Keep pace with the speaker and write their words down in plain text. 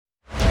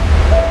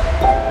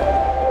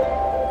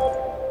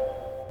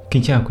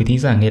Kính chào quý thính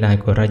giả nghe đài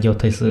của Radio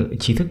Thời sự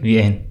Trí thức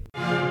VN.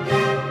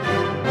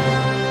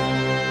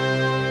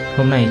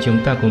 Hôm nay chúng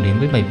ta cùng đến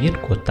với bài viết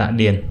của Tạ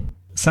Điền.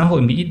 Xã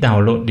hội Mỹ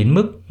đảo lộn đến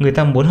mức người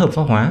ta muốn hợp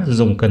pháp hóa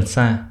dùng cần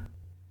sa.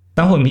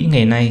 Xã hội Mỹ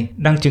ngày nay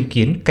đang chứng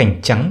kiến cảnh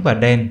trắng và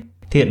đen,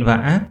 thiện và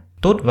ác,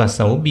 tốt và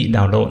xấu bị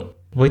đảo lộn,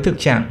 với thực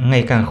trạng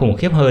ngày càng khủng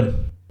khiếp hơn.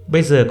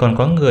 Bây giờ còn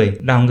có người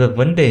đảo ngược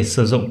vấn đề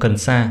sử dụng cần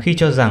sa khi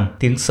cho rằng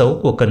tiếng xấu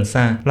của cần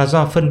sa là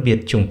do phân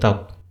biệt chủng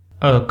tộc.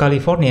 Ở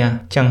California,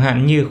 chẳng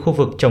hạn như khu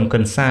vực trồng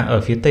cần sa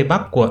ở phía tây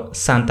bắc của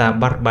Santa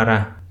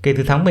Barbara, kể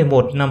từ tháng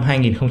 11 năm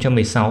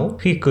 2016,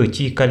 khi cử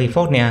tri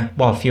California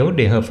bỏ phiếu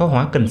để hợp pháp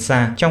hóa cần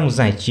sa trong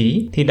giải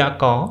trí, thì đã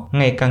có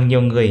ngày càng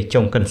nhiều người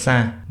trồng cần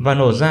sa và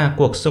nổ ra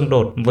cuộc xung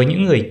đột với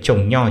những người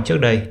trồng nho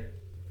trước đây.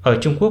 Ở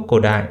Trung Quốc cổ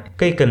đại,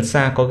 cây cần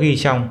sa có ghi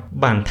trong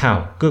bản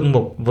thảo cương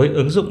mục với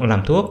ứng dụng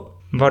làm thuốc.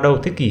 Vào đầu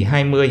thế kỷ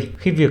 20,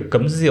 khi việc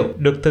cấm rượu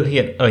được thực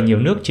hiện ở nhiều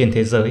nước trên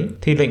thế giới,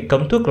 thì lệnh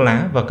cấm thuốc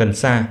lá và cần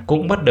sa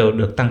cũng bắt đầu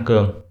được tăng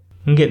cường.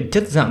 Nghiện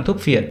chất dạng thuốc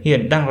phiện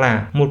hiện đang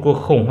là một cuộc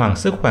khủng hoảng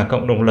sức khỏe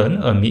cộng đồng lớn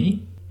ở Mỹ.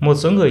 Một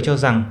số người cho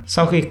rằng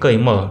sau khi cởi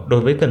mở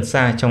đối với cần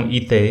sa trong y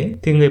tế,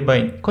 thì người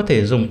bệnh có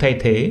thể dùng thay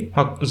thế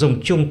hoặc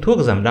dùng chung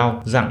thuốc giảm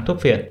đau dạng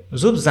thuốc phiện,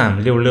 giúp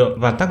giảm liều lượng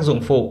và tác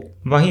dụng phụ,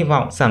 và hy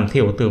vọng giảm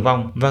thiểu tử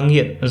vong và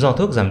nghiện do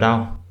thuốc giảm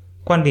đau.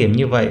 Quan điểm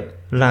như vậy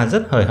là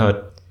rất hời hợt.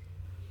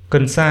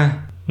 Cần sa,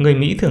 người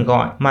Mỹ thường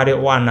gọi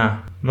marijuana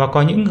và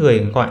có những người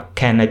gọi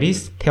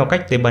cannabis theo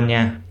cách Tây Ban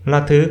Nha,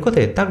 là thứ có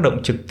thể tác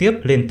động trực tiếp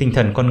lên tinh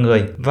thần con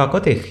người và có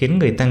thể khiến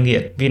người ta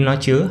nghiện vì nó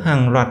chứa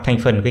hàng loạt thành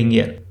phần gây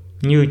nghiện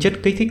như chất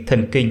kích thích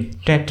thần kinh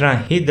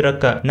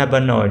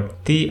tetrahydrocannabinoid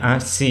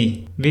THC.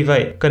 Vì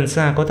vậy, cần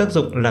sa có tác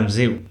dụng làm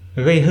dịu,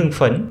 gây hưng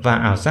phấn và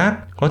ảo giác,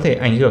 có thể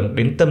ảnh hưởng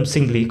đến tâm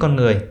sinh lý con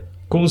người.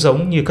 Cũng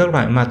giống như các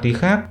loại ma túy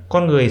khác,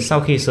 con người sau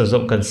khi sử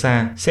dụng cần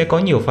sa sẽ có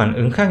nhiều phản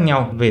ứng khác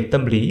nhau về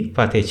tâm lý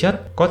và thể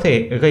chất, có thể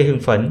gây hưng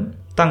phấn,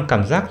 tăng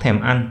cảm giác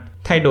thèm ăn,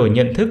 thay đổi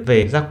nhận thức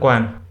về giác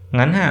quan.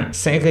 Ngắn hạn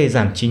sẽ gây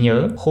giảm trí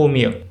nhớ, khô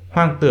miệng,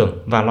 hoang tưởng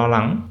và lo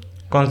lắng.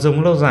 Còn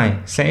dùng lâu dài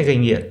sẽ gây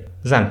nghiện,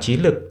 giảm trí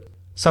lực.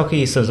 Sau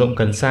khi sử dụng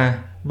cần sa,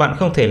 bạn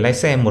không thể lái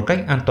xe một cách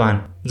an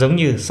toàn, giống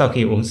như sau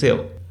khi uống rượu.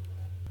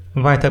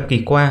 Vài thập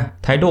kỷ qua,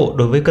 thái độ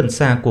đối với cần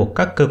sa của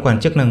các cơ quan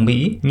chức năng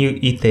Mỹ như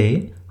y tế,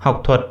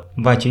 học thuật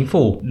và chính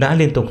phủ đã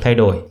liên tục thay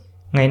đổi.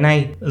 Ngày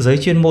nay, giới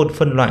chuyên môn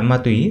phân loại ma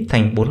túy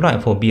thành 4 loại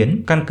phổ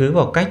biến căn cứ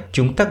vào cách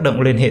chúng tác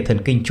động lên hệ thần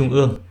kinh trung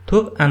ương: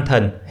 thuốc an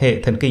thần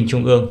hệ thần kinh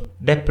trung ương,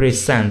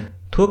 depressant,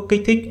 thuốc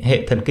kích thích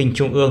hệ thần kinh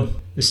trung ương,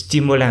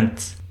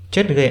 stimulants,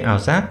 chất gây ảo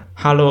giác,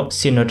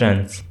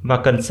 hallucinogens, và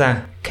cần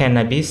sa,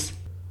 cannabis.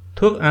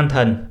 Thuốc an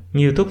thần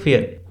như thuốc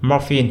phiện,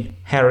 morphine,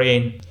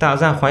 heroin tạo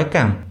ra khoái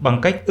cảm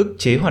bằng cách ức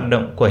chế hoạt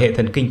động của hệ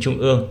thần kinh trung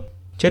ương.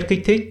 Chất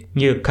kích thích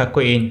như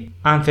cocaine,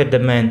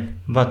 amphetamine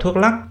và thuốc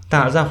lắc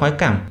tạo ra khoái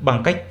cảm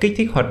bằng cách kích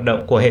thích hoạt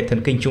động của hệ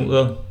thần kinh trung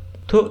ương.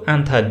 Thuốc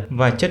an thần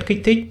và chất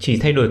kích thích chỉ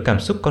thay đổi cảm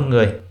xúc con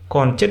người,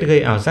 còn chất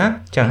gây ảo giác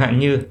chẳng hạn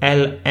như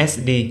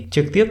LSD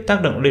trực tiếp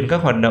tác động lên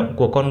các hoạt động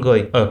của con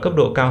người ở cấp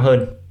độ cao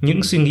hơn.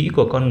 Những suy nghĩ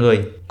của con người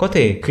có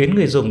thể khiến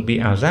người dùng bị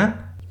ảo giác.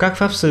 Các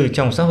pháp sư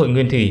trong xã hội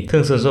nguyên thủy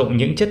thường sử dụng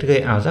những chất gây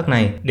ảo giác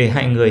này để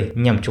hại người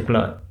nhằm trục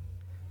lợi.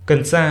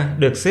 Cần sa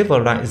được xếp vào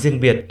loại riêng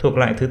biệt thuộc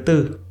loại thứ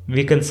tư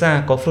vì cần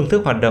sa có phương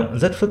thức hoạt động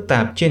rất phức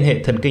tạp trên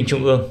hệ thần kinh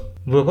trung ương,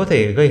 vừa có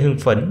thể gây hưng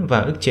phấn và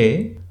ức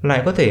chế,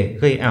 lại có thể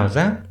gây ảo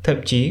giác, thậm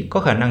chí có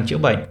khả năng chữa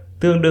bệnh,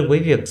 tương đương với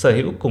việc sở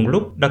hữu cùng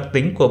lúc đặc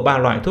tính của 3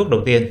 loại thuốc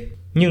đầu tiên,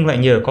 nhưng lại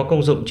nhờ có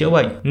công dụng chữa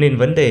bệnh nên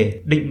vấn đề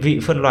định vị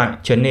phân loại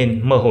trở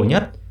nên mơ hồ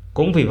nhất.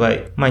 Cũng vì vậy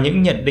mà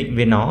những nhận định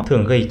về nó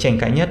thường gây tranh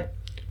cãi nhất.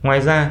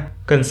 Ngoài ra,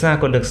 cần sa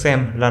còn được xem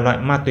là loại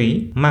ma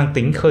túy mang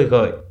tính khơi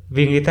gợi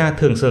vì người ta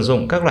thường sử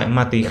dụng các loại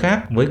ma túy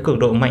khác với cường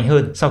độ mạnh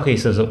hơn sau khi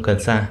sử dụng cần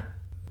sa.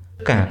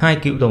 Cả hai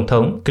cựu tổng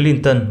thống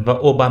Clinton và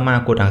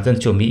Obama của Đảng Dân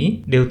Chủ Mỹ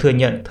đều thừa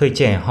nhận thời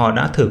trẻ họ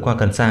đã thử qua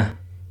cần sa.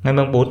 Ngày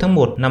 4 tháng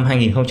 1 năm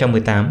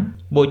 2018,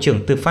 Bộ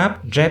trưởng Tư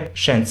pháp Jeff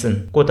Sessions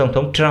của Tổng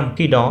thống Trump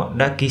khi đó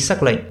đã ký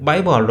sắc lệnh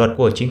bãi bỏ luật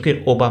của chính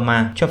quyền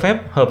Obama cho phép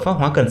hợp pháp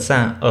hóa cần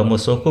sa ở một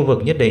số khu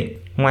vực nhất định.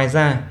 Ngoài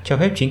ra, cho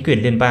phép chính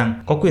quyền liên bang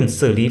có quyền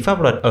xử lý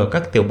pháp luật ở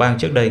các tiểu bang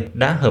trước đây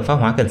đã hợp pháp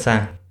hóa cần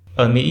sa.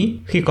 Ở Mỹ,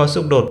 khi có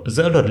xung đột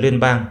giữa luật liên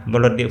bang và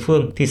luật địa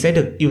phương thì sẽ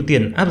được ưu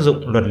tiên áp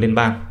dụng luật liên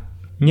bang.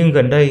 Nhưng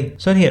gần đây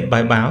xuất hiện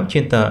bài báo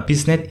trên tờ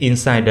Business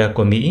Insider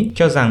của Mỹ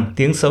cho rằng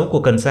tiếng xấu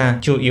của cần sa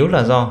chủ yếu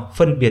là do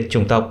phân biệt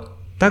chủng tộc.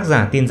 Tác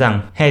giả tin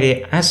rằng Heidi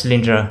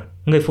Ashlinger,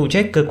 người phụ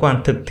trách cơ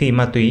quan thực thi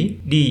ma túy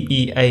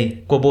DEA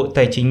của Bộ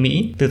Tài chính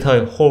Mỹ từ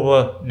thời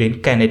Hoover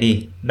đến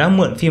Kennedy, đã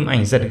mượn phim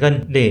ảnh giật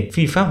gân để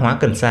phi pháp hóa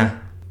cần sa.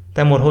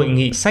 Tại một hội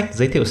nghị sách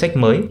giới thiệu sách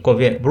mới của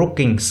Viện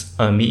Brookings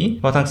ở Mỹ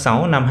vào tháng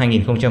 6 năm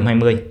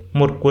 2020,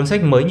 một cuốn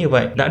sách mới như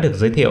vậy đã được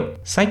giới thiệu,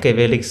 sách kể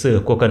về lịch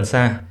sử của cần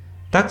sa.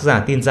 Tác giả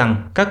tin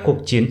rằng các cuộc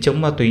chiến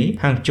chống ma túy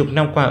hàng chục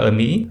năm qua ở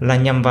Mỹ là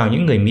nhằm vào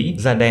những người Mỹ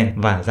da đen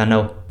và da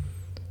nâu.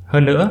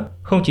 Hơn nữa,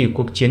 không chỉ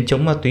cuộc chiến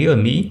chống ma túy ở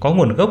Mỹ có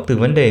nguồn gốc từ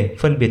vấn đề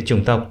phân biệt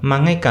chủng tộc, mà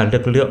ngay cả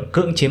lực lượng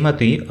cưỡng chế ma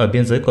túy ở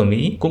biên giới của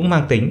Mỹ cũng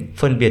mang tính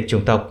phân biệt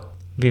chủng tộc.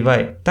 Vì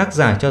vậy, tác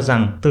giả cho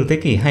rằng từ thế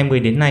kỷ 20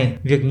 đến nay,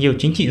 việc nhiều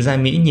chính trị gia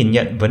Mỹ nhìn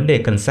nhận vấn đề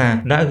cần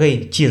sa đã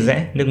gây chia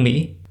rẽ nước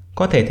Mỹ.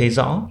 Có thể thấy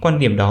rõ quan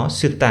điểm đó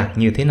xuyên tạc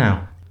như thế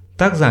nào.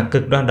 Tác giả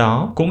cực đoan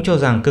đó cũng cho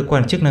rằng cơ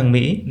quan chức năng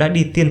Mỹ đã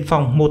đi tiên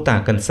phong mô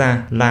tả cần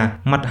sa là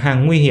mặt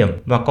hàng nguy hiểm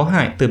và có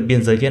hại từ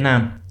biên giới Việt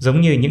Nam,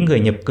 giống như những người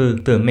nhập cư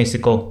từ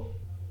Mexico.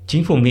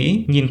 Chính phủ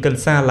Mỹ nhìn cần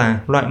sa là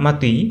loại ma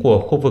túy của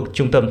khu vực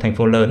trung tâm thành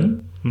phố lớn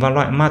và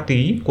loại ma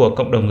túy của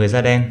cộng đồng người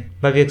da đen,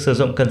 và việc sử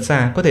dụng cần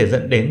sa có thể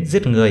dẫn đến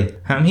giết người,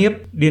 hãm hiếp,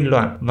 điên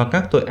loạn và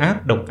các tội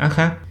ác độc ác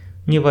khác.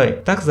 Như vậy,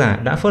 tác giả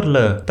đã phớt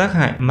lờ tác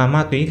hại mà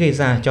ma túy gây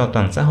ra cho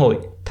toàn xã hội,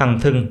 thẳng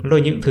thừng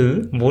lôi những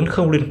thứ vốn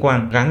không liên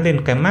quan gán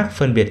lên cái mác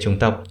phân biệt chủng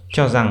tộc,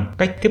 cho rằng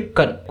cách tiếp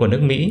cận của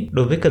nước Mỹ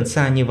đối với cần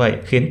sa như vậy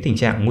khiến tình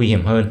trạng nguy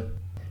hiểm hơn.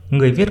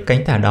 Người viết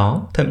cánh tả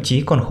đó thậm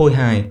chí còn khôi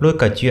hài lôi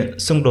cả chuyện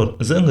xung đột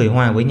giữa người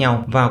Hoa với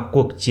nhau vào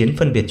cuộc chiến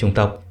phân biệt chủng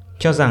tộc,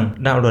 cho rằng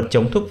đạo luật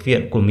chống thuốc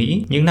viện của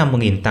Mỹ những năm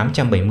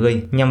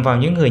 1870 nhằm vào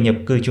những người nhập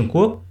cư Trung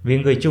Quốc vì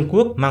người Trung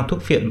Quốc mang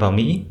thuốc viện vào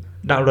Mỹ,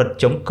 đạo luật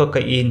chống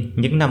cocaine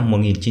những năm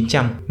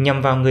 1900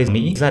 nhằm vào người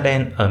Mỹ da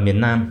đen ở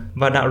miền Nam,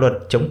 và đạo luật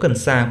chống cần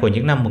sa của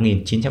những năm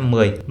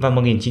 1910 và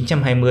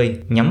 1920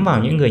 nhắm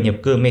vào những người nhập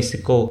cư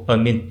Mexico ở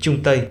miền Trung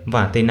Tây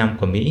và Tây Nam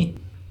của Mỹ.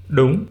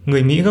 Đúng,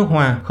 người Mỹ gốc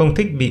Hoa không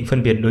thích bị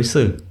phân biệt đối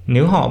xử.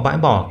 Nếu họ bãi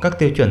bỏ các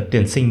tiêu chuẩn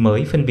tuyển sinh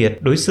mới phân biệt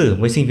đối xử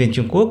với sinh viên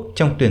Trung Quốc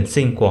trong tuyển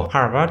sinh của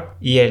Harvard,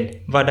 Yale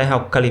và Đại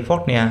học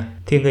California,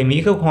 thì người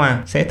Mỹ gốc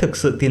Hoa sẽ thực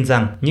sự tin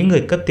rằng những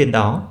người cấp tiền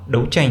đó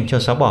đấu tranh cho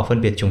xóa bỏ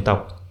phân biệt chủng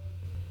tộc.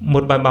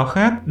 Một bài báo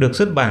khác được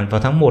xuất bản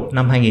vào tháng 1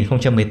 năm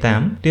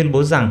 2018 tuyên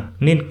bố rằng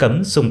nên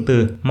cấm dùng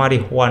từ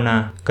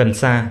marijuana, cần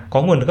sa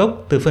có nguồn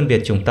gốc từ phân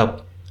biệt chủng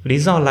tộc. Lý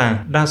do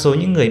là đa số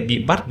những người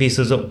bị bắt vì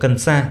sử dụng cần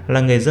sa là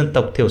người dân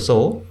tộc thiểu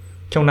số.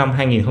 Trong năm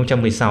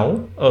 2016,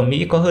 ở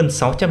Mỹ có hơn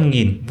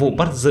 600.000 vụ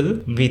bắt giữ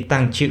vì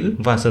tàng trữ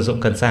và sử dụng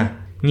cần sa,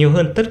 nhiều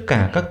hơn tất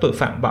cả các tội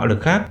phạm bạo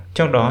lực khác,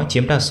 trong đó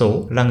chiếm đa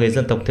số là người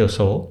dân tộc thiểu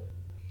số.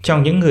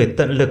 Trong những người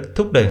tận lực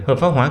thúc đẩy hợp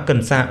pháp hóa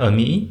cần sa ở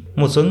Mỹ,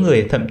 một số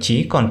người thậm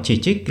chí còn chỉ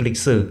trích lịch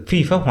sử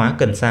phi pháp hóa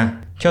cần sa,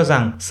 cho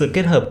rằng sự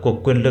kết hợp của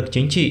quyền lực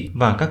chính trị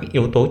và các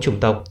yếu tố chủng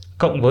tộc,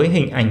 cộng với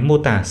hình ảnh mô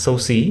tả xấu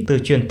xí từ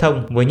truyền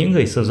thông với những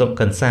người sử dụng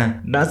cần sa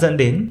đã dẫn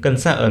đến cần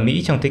sa ở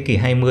Mỹ trong thế kỷ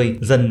 20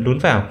 dần lún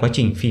vào quá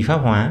trình phi pháp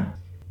hóa.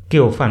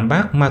 Kiểu phản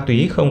bác ma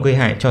túy không gây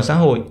hại cho xã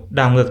hội,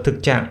 đảo ngược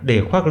thực trạng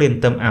để khoác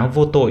lên tấm áo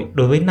vô tội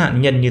đối với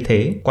nạn nhân như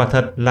thế, quả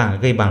thật là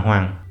gây bàng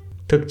hoàng.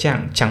 Thực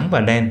trạng trắng và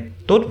đen,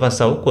 tốt và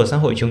xấu của xã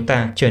hội chúng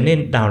ta trở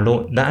nên đảo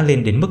lộn đã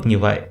lên đến mức như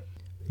vậy.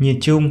 Nhìn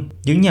chung,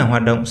 những nhà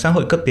hoạt động xã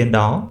hội cấp tiến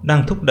đó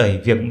đang thúc đẩy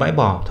việc bãi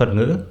bỏ thuật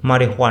ngữ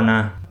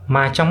marijuana,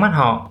 mà trong mắt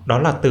họ đó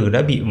là từ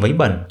đã bị vấy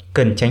bẩn,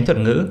 cần tránh thuật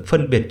ngữ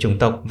phân biệt chủng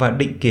tộc và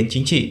định kiến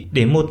chính trị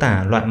để mô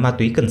tả loại ma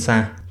túy cần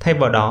sa. Thay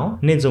vào đó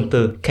nên dùng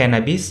từ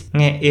cannabis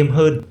nghe êm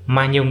hơn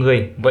mà nhiều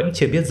người vẫn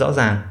chưa biết rõ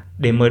ràng,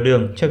 để mở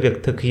đường cho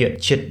việc thực hiện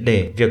triệt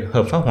để việc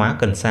hợp pháp hóa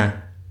cần sa.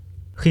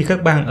 Khi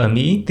các bang ở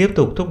Mỹ tiếp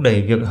tục thúc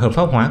đẩy việc hợp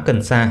pháp hóa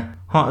cần sa,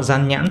 họ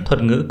dán nhãn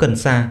thuật ngữ cần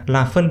sa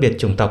là phân biệt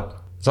chủng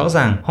tộc. Rõ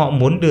ràng họ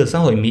muốn đưa xã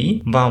hội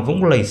Mỹ vào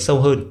vũng lầy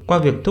sâu hơn qua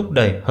việc thúc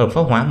đẩy hợp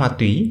pháp hóa ma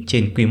túy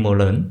trên quy mô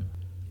lớn.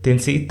 Tiến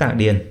sĩ Tạ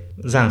Điền,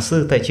 giảng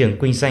sư tại trường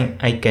Kinh doanh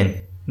Aiken,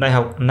 Đại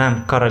học Nam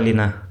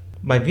Carolina.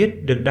 Bài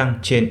viết được đăng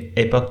trên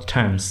Epoch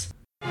Times.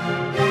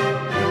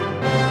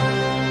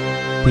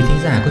 Quý thính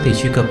giả có thể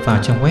truy cập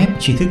vào trang web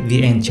tri thức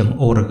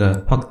vn.org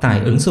hoặc tải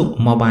ứng dụng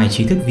mobile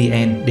tri thức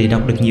vn để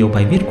đọc được nhiều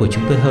bài viết của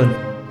chúng tôi hơn.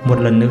 Một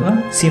lần nữa,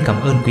 xin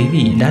cảm ơn quý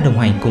vị đã đồng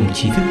hành cùng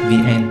Tri thức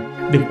VN.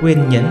 Đừng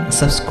quên nhấn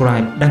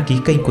subscribe, đăng ký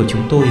kênh của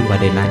chúng tôi và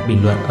để lại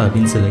bình luận ở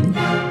bên dưới.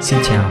 Xin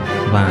chào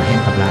và hẹn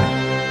gặp lại.